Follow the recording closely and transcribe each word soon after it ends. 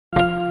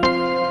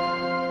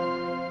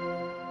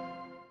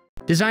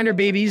Designer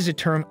babies is a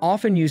term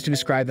often used to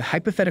describe the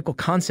hypothetical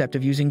concept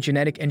of using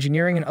genetic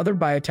engineering and other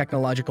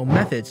biotechnological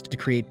methods to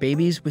create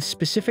babies with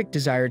specific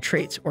desired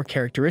traits or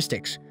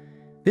characteristics.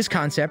 This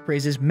concept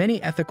raises many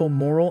ethical,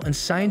 moral, and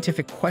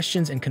scientific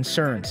questions and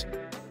concerns.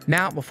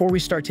 Now, before we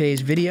start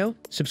today's video,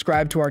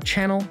 subscribe to our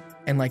channel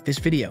and like this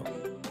video.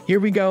 Here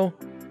we go.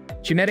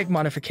 Genetic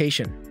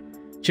modification.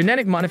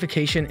 Genetic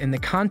modification in the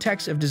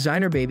context of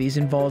designer babies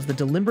involves the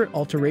deliberate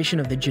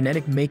alteration of the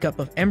genetic makeup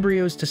of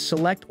embryos to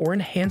select or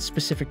enhance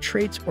specific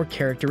traits or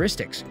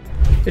characteristics.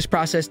 This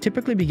process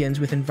typically begins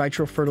with in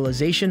vitro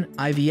fertilization,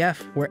 IVF,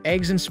 where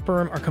eggs and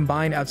sperm are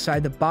combined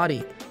outside the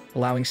body,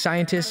 allowing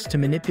scientists to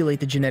manipulate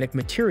the genetic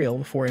material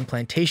before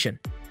implantation.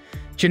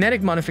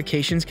 Genetic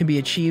modifications can be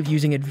achieved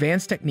using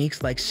advanced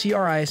techniques like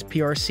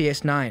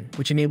CRISPR-Cas9,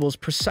 which enables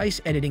precise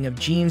editing of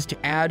genes to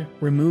add,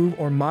 remove,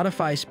 or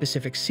modify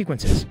specific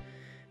sequences.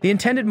 The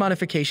intended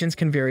modifications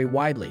can vary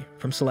widely,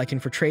 from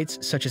selecting for traits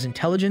such as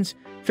intelligence,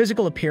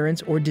 physical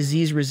appearance, or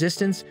disease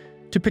resistance,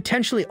 to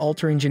potentially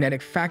altering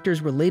genetic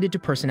factors related to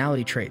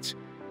personality traits.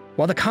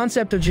 While the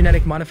concept of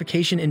genetic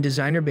modification in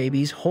designer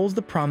babies holds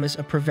the promise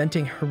of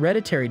preventing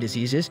hereditary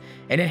diseases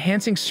and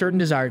enhancing certain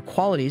desired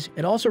qualities,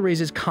 it also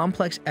raises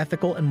complex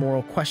ethical and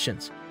moral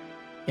questions.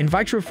 In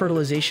vitro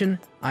fertilization,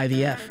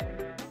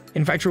 IVF.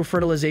 In vitro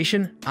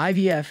fertilization,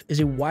 IVF, is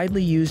a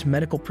widely used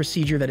medical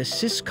procedure that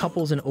assists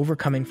couples in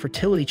overcoming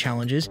fertility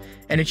challenges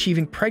and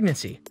achieving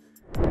pregnancy.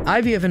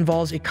 IVF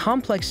involves a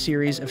complex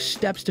series of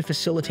steps to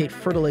facilitate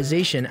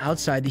fertilization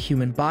outside the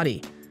human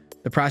body.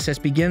 The process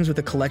begins with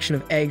the collection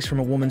of eggs from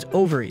a woman's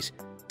ovaries,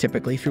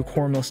 typically through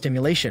hormonal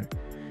stimulation.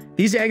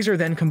 These eggs are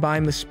then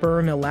combined with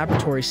sperm in a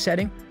laboratory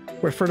setting,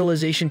 where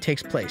fertilization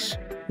takes place.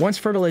 Once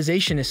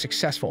fertilization is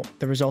successful,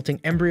 the resulting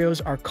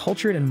embryos are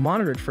cultured and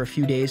monitored for a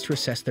few days to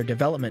assess their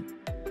development.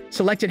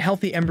 Selected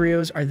healthy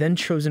embryos are then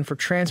chosen for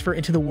transfer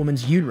into the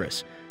woman's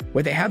uterus,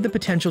 where they have the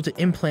potential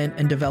to implant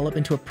and develop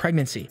into a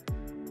pregnancy.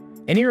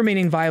 Any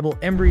remaining viable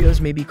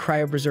embryos may be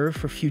cryopreserved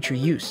for future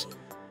use.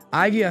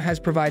 IVF has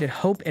provided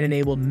hope and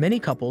enabled many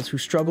couples who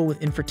struggle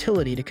with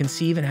infertility to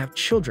conceive and have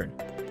children.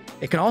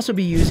 It can also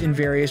be used in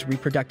various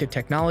reproductive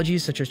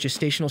technologies such as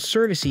gestational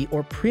surrogacy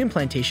or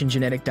pre-implantation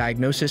genetic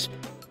diagnosis,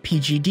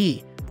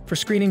 PGD, for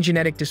screening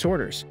genetic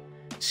disorders.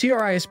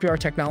 CRISPR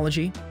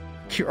technology,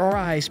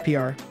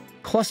 CRISPR,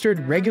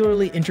 clustered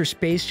regularly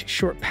interspaced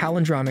short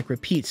palindromic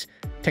repeats,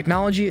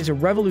 technology is a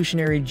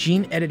revolutionary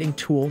gene editing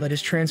tool that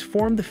has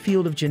transformed the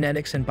field of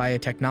genetics and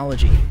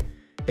biotechnology.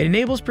 It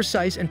enables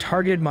precise and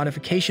targeted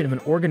modification of an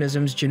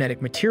organism's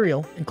genetic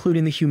material,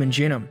 including the human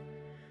genome.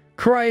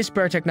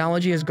 CRISPR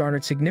technology has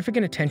garnered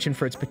significant attention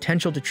for its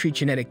potential to treat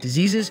genetic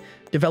diseases,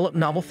 develop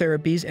novel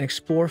therapies, and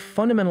explore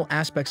fundamental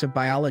aspects of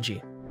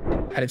biology.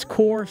 At its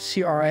core,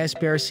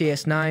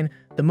 CRISPR-Cas9,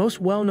 the most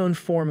well-known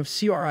form of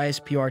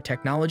CRISPR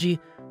technology,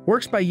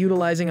 works by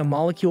utilizing a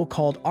molecule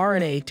called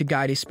RNA to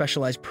guide a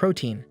specialized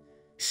protein,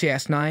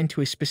 Cas9,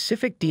 to a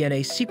specific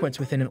DNA sequence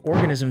within an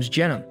organism's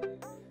genome.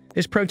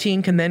 This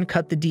protein can then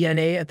cut the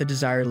DNA at the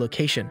desired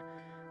location.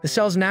 The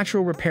cell's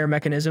natural repair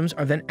mechanisms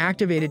are then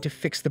activated to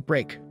fix the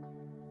break,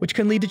 which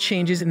can lead to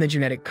changes in the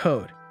genetic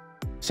code.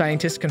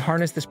 Scientists can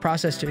harness this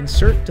process to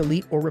insert,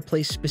 delete, or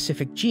replace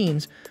specific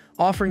genes,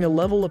 offering a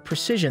level of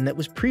precision that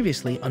was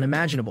previously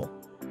unimaginable.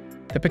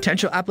 The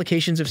potential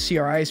applications of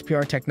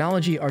CRISPR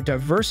technology are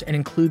diverse and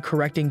include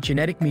correcting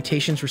genetic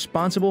mutations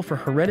responsible for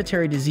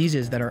hereditary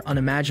diseases that are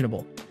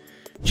unimaginable,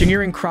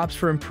 engineering crops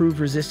for improved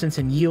resistance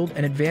and yield,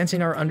 and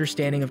advancing our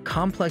understanding of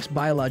complex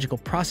biological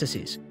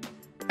processes.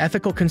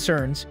 Ethical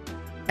concerns.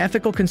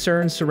 Ethical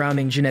concerns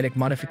surrounding genetic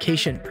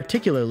modification,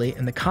 particularly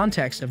in the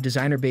context of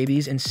designer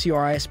babies and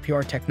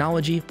CRISPR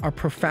technology, are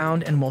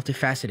profound and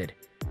multifaceted.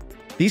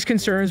 These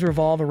concerns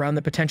revolve around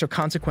the potential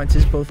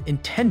consequences, both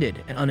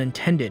intended and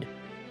unintended,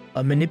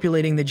 of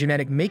manipulating the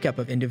genetic makeup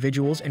of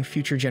individuals and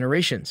future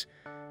generations.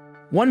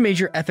 One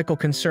major ethical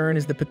concern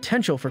is the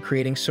potential for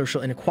creating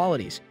social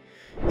inequalities.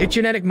 If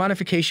genetic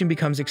modification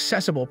becomes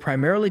accessible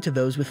primarily to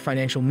those with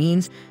financial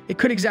means, it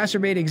could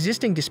exacerbate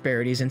existing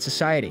disparities in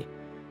society.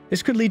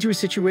 This could lead to a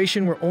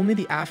situation where only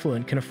the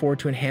affluent can afford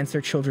to enhance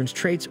their children's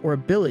traits or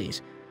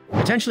abilities,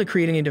 potentially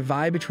creating a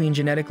divide between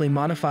genetically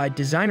modified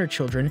designer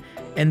children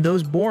and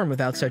those born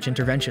without such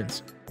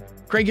interventions.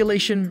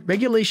 Regulation.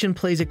 Regulation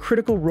plays a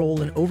critical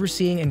role in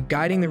overseeing and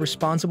guiding the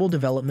responsible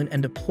development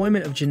and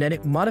deployment of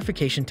genetic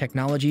modification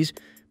technologies,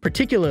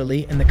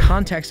 particularly in the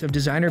context of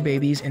designer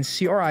babies and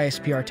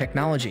CRISPR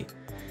technology.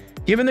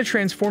 Given the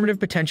transformative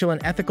potential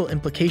and ethical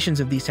implications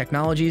of these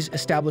technologies,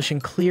 establishing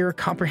clear,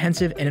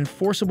 comprehensive, and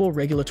enforceable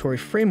regulatory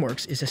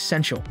frameworks is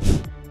essential.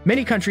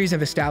 Many countries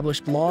have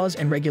established laws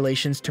and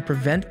regulations to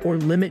prevent or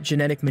limit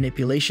genetic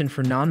manipulation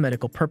for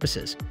non-medical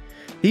purposes.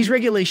 These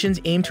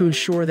regulations aim to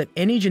ensure that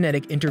any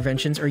genetic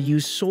interventions are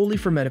used solely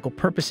for medical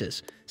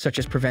purposes, such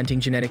as preventing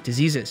genetic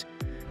diseases.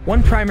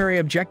 One primary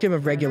objective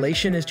of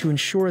regulation is to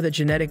ensure that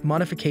genetic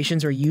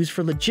modifications are used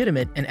for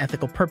legitimate and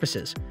ethical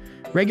purposes.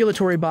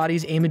 Regulatory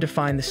bodies aim to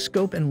define the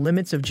scope and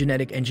limits of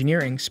genetic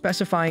engineering,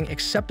 specifying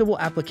acceptable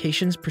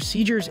applications,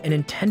 procedures, and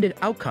intended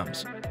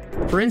outcomes.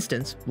 For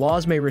instance,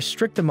 laws may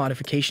restrict the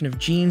modification of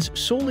genes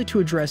solely to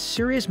address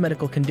serious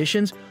medical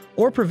conditions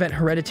or prevent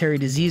hereditary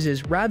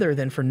diseases rather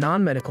than for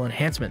non-medical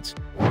enhancements.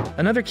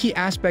 Another key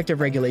aspect of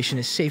regulation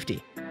is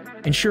safety.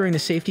 Ensuring the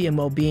safety and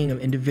well-being of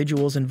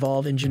individuals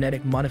involved in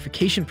genetic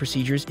modification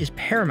procedures is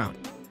paramount.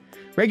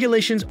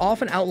 Regulations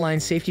often outline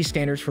safety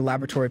standards for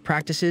laboratory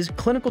practices,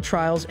 clinical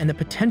trials, and the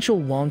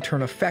potential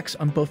long-term effects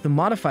on both the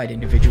modified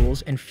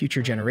individuals and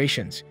future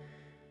generations.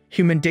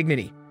 Human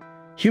dignity.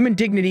 Human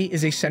dignity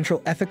is a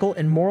central ethical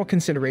and moral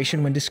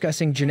consideration when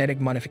discussing genetic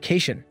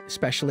modification,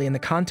 especially in the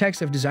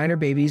context of designer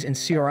babies and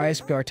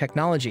CRISPR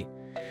technology.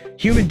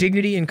 Human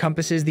dignity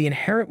encompasses the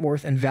inherent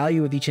worth and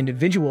value of each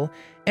individual,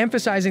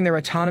 emphasizing their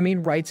autonomy,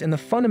 rights, and the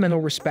fundamental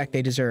respect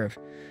they deserve.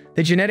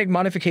 The genetic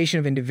modification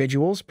of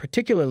individuals,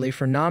 particularly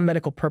for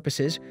non-medical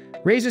purposes,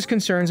 raises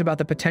concerns about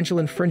the potential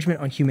infringement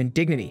on human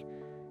dignity.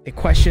 It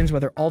questions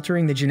whether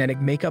altering the genetic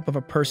makeup of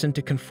a person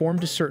to conform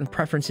to certain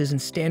preferences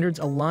and standards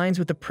aligns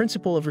with the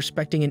principle of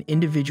respecting an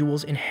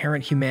individual's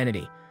inherent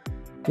humanity.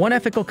 One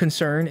ethical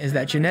concern is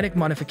that genetic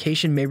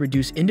modification may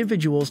reduce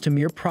individuals to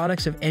mere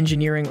products of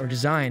engineering or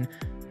design,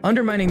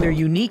 undermining their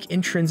unique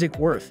intrinsic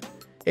worth.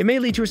 It may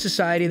lead to a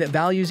society that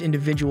values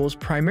individuals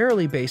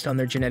primarily based on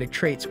their genetic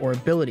traits or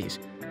abilities,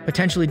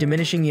 potentially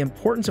diminishing the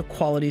importance of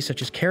qualities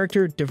such as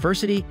character,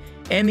 diversity,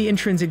 and the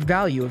intrinsic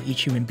value of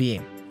each human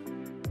being.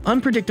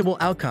 Unpredictable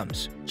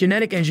outcomes.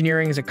 Genetic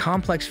engineering is a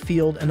complex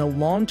field, and the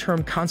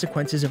long-term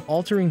consequences of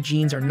altering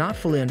genes are not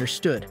fully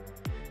understood.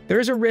 There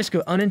is a risk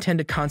of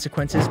unintended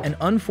consequences and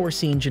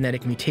unforeseen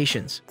genetic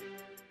mutations.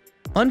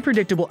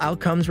 Unpredictable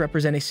outcomes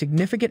represent a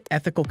significant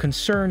ethical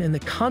concern in the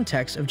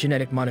context of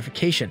genetic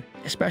modification,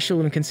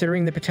 especially when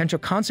considering the potential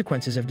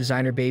consequences of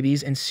designer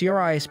babies and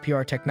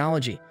CRISPR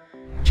technology.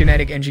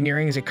 Genetic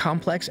engineering is a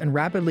complex and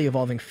rapidly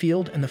evolving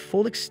field, and the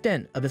full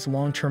extent of its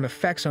long-term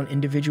effects on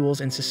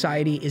individuals and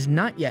society is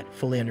not yet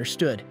fully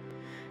understood.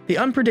 The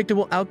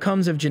unpredictable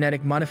outcomes of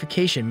genetic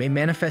modification may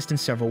manifest in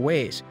several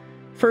ways.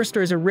 First,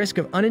 there is a risk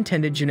of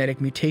unintended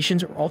genetic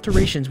mutations or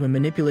alterations when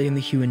manipulating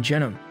the human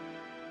genome.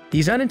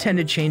 These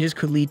unintended changes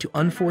could lead to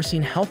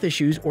unforeseen health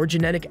issues or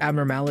genetic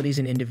abnormalities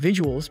in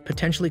individuals,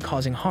 potentially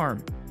causing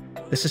harm.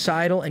 The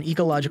societal and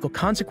ecological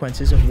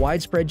consequences of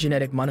widespread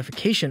genetic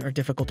modification are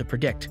difficult to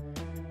predict.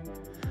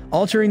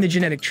 Altering the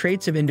genetic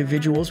traits of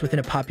individuals within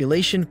a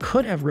population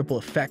could have ripple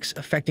effects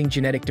affecting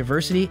genetic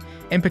diversity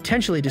and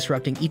potentially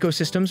disrupting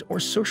ecosystems or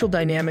social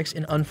dynamics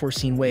in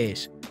unforeseen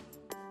ways.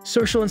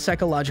 Social and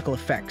psychological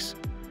effects.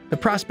 The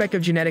prospect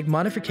of genetic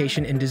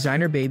modification in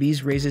designer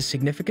babies raises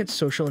significant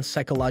social and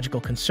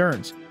psychological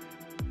concerns.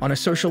 On a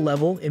social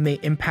level, it may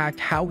impact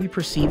how we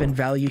perceive and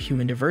value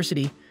human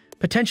diversity,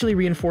 potentially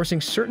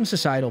reinforcing certain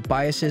societal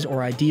biases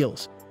or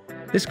ideals.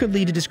 This could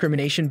lead to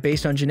discrimination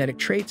based on genetic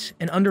traits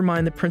and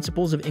undermine the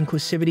principles of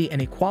inclusivity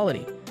and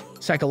equality.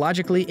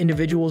 Psychologically,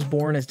 individuals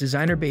born as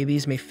designer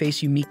babies may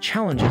face unique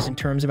challenges in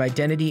terms of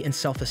identity and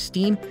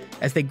self-esteem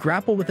as they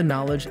grapple with the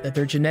knowledge that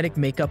their genetic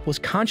makeup was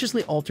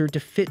consciously altered to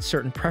fit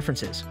certain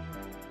preferences.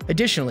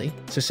 Additionally,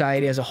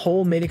 society as a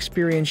whole may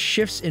experience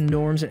shifts in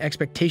norms and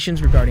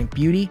expectations regarding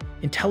beauty,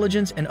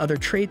 intelligence, and other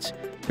traits,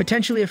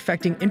 potentially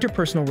affecting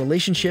interpersonal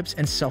relationships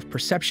and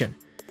self-perception.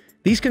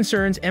 These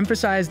concerns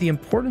emphasize the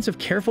importance of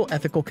careful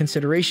ethical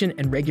consideration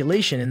and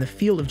regulation in the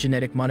field of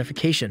genetic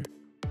modification.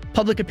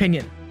 Public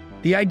opinion.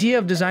 The idea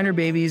of designer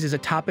babies is a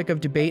topic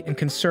of debate and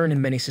concern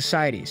in many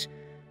societies.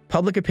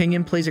 Public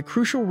opinion plays a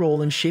crucial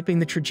role in shaping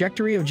the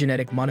trajectory of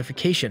genetic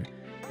modification,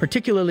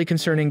 particularly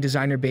concerning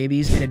designer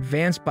babies and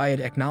advanced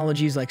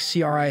biotechnologies like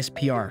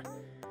CRISPR.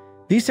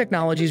 These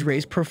technologies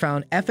raise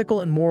profound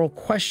ethical and moral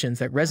questions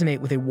that resonate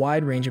with a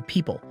wide range of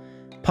people.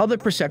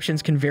 Public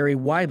perceptions can vary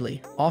widely,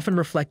 often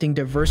reflecting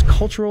diverse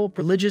cultural,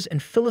 religious,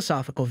 and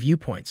philosophical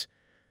viewpoints.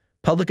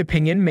 Public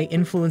opinion may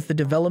influence the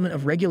development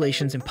of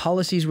regulations and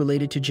policies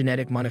related to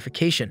genetic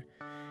modification.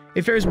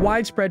 If there is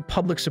widespread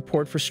public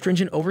support for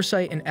stringent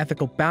oversight and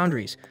ethical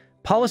boundaries,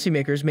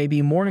 policymakers may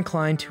be more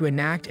inclined to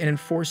enact and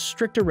enforce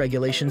stricter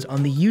regulations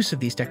on the use of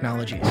these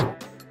technologies.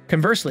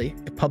 Conversely,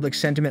 if public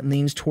sentiment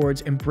leans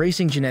towards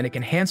embracing genetic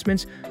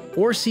enhancements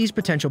or sees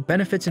potential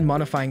benefits in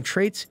modifying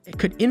traits, it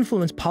could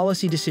influence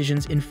policy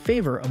decisions in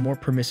favor of more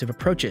permissive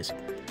approaches.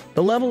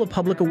 The level of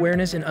public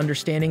awareness and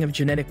understanding of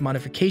genetic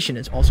modification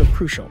is also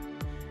crucial.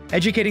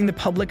 Educating the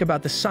public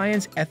about the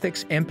science,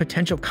 ethics, and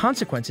potential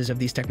consequences of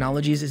these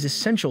technologies is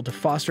essential to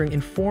fostering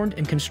informed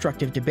and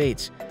constructive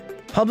debates.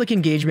 Public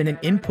engagement and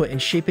input in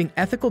shaping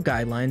ethical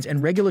guidelines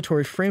and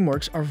regulatory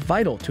frameworks are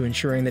vital to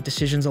ensuring that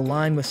decisions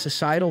align with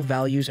societal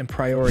values and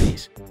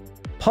priorities.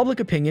 Public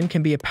opinion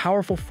can be a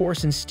powerful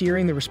force in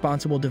steering the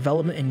responsible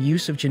development and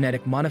use of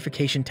genetic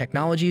modification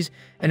technologies,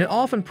 and it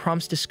often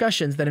prompts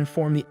discussions that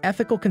inform the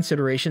ethical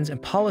considerations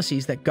and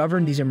policies that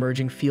govern these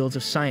emerging fields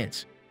of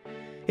science.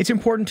 It's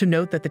important to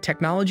note that the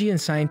technology and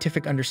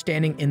scientific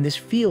understanding in this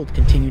field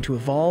continue to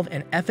evolve,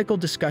 and ethical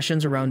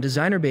discussions around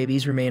designer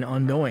babies remain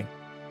ongoing.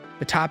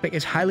 The topic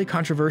is highly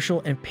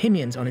controversial, and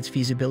opinions on its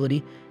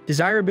feasibility,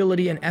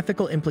 desirability, and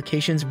ethical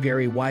implications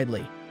vary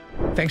widely.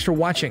 Thanks for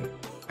watching.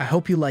 I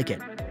hope you like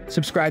it.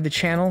 Subscribe to the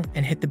channel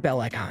and hit the bell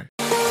icon.